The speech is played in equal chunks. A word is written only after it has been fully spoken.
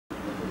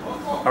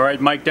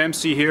Alright, Mike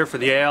Dempsey here for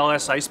the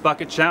ALS Ice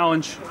Bucket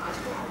Challenge.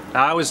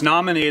 Now, I was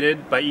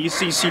nominated by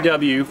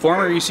ECCW,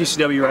 former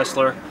ECCW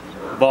wrestler,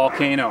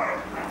 Volcano.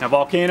 Now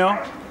Volcano,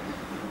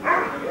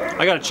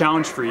 I got a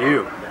challenge for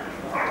you.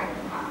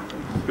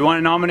 You want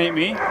to nominate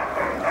me?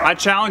 I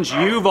challenge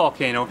you,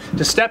 Volcano,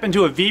 to step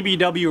into a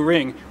VBW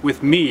ring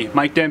with me,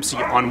 Mike Dempsey,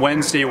 on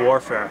Wednesday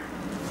Warfare.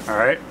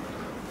 Alright?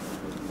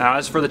 Now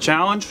as for the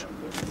challenge,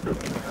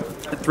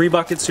 3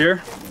 buckets here,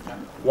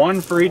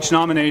 1 for each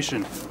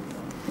nomination.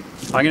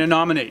 I'm going to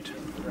nominate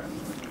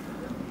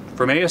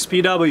from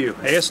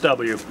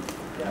ASW,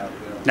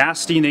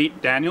 Nasty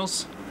Nate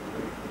Daniels,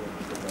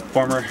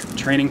 former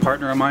training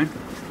partner of mine.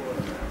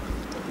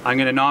 I'm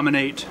going to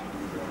nominate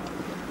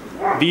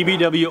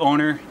VBW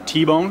owner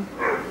T-Bone.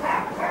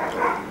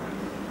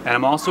 And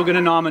I'm also going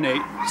to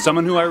nominate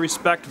someone who I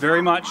respect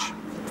very much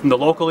from the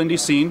local indie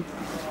scene,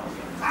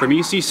 from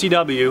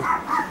ECCW,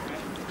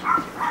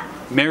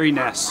 Mary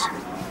Ness.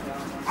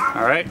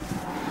 Alright?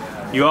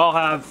 You all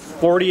have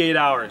 48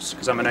 hours,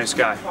 because I'm a nice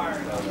guy.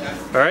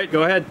 Alright,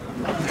 go ahead.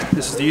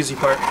 This is the easy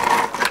part.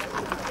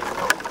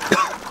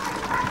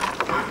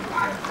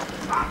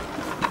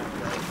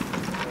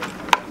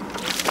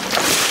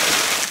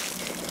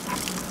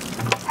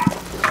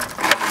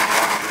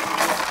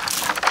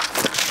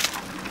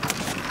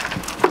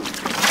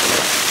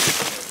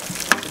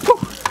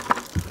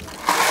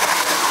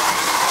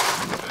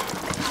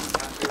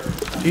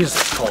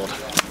 Jesus, it's cold.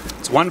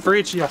 It's 1 for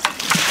each, yeah.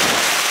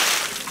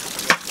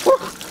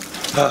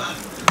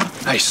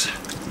 Nice.